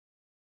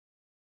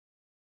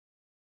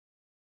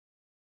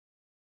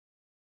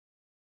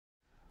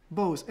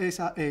Both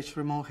SRH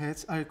remote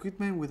heads are equipped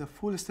with a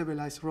full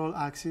stabilized roll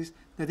axis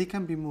that it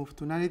can be moved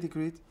to 90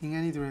 degrees in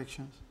any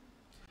direction.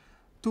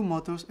 Two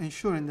motors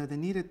ensuring that the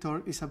needed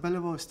torque is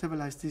available to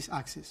stabilize this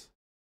axis.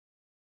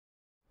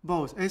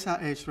 Both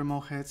SRH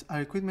remote heads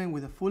are equipped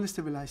with a full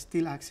stabilized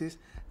steel axis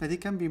that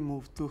it can be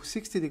moved to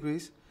 60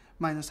 degrees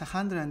minus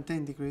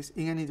 110 degrees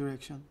in any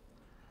direction.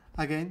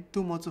 Again,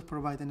 two motors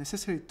provide the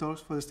necessary torque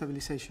for the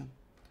stabilization.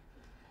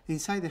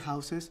 Inside the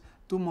houses,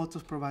 two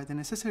motors provide the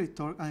necessary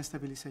torque and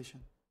stabilization.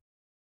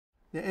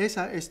 The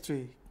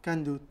SRH-3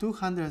 can do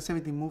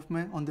 270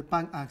 movement on the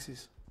pan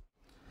axis.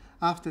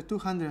 After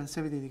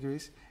 270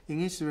 degrees in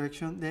each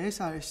direction, the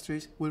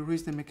SRH-3 will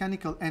reach the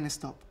mechanical end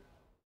stop.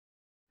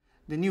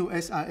 The new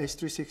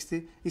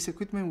SRH-360 is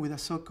equipped with a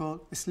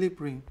so-called slip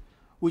ring,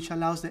 which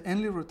allows the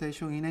endless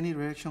rotation in any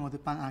direction of the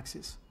pan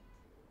axis.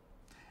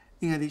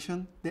 In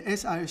addition, the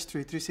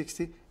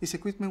SRH-360 is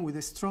equipped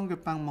with stronger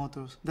pan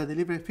motors that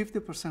deliver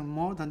 50%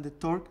 more than the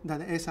torque than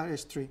the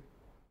SRH-3.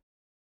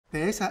 The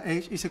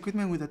SRH is equipped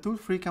with a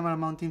tool-free camera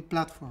mounting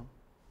platform.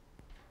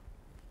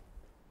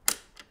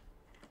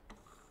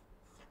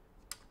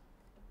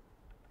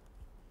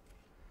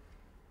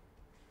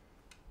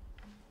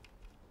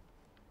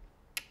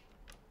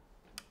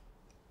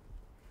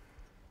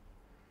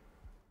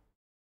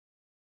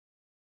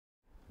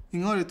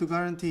 In order to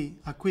guarantee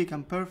a quick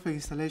and perfect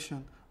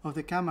installation of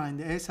the camera in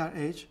the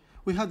SRH,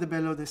 we have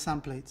developed the SAM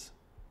plates.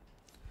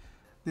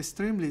 The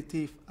extremely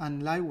stiff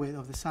and lightweight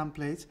of the SAM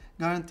plates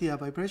guarantee a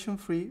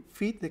vibration-free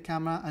fit the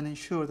camera and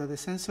ensure that the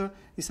sensor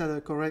is at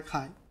the correct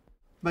height.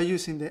 By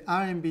using the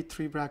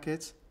RMB3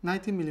 brackets,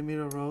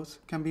 90mm rods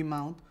can be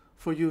mounted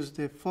for use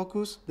the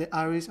focus, the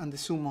iris and the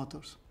zoom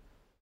motors.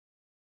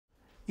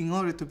 In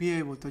order to be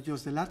able to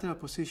adjust the lateral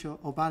position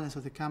or balance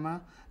of the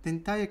camera, the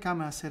entire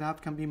camera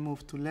setup can be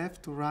moved to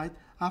left to right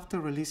after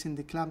releasing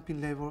the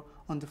clamping lever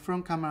on the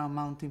front camera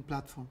mounting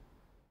platform.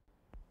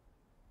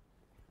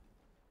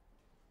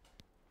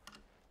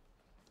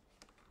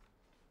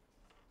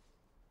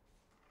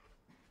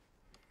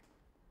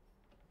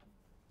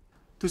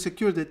 To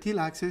secure the tilt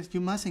axis, you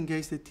must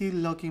engage the tilt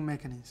locking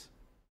mechanism.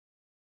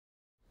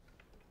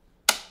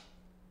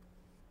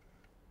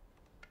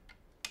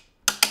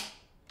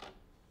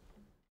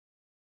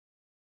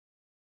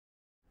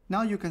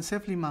 Now you can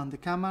safely mount the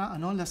camera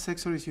and all the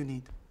accessories you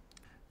need.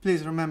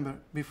 Please remember,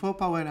 before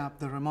powering up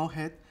the remote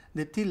head,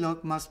 the tilt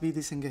lock must be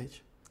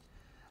disengaged.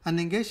 An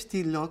engaged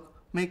tilt lock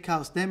may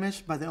cause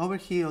damage by the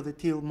overheat of the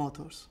tilt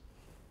motors.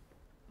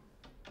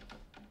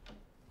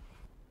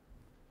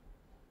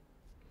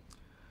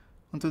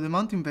 Onto the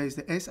mounting base,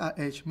 the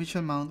SRH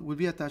Mitchell mount will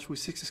be attached with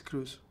 6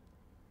 screws.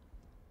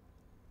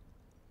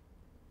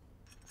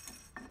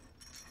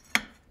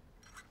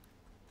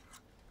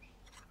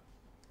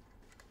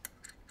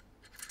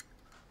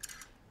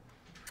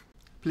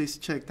 Please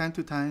check time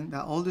to time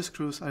that all the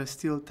screws are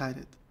still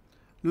tightened.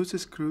 Loose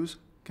screws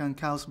can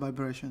cause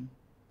vibration.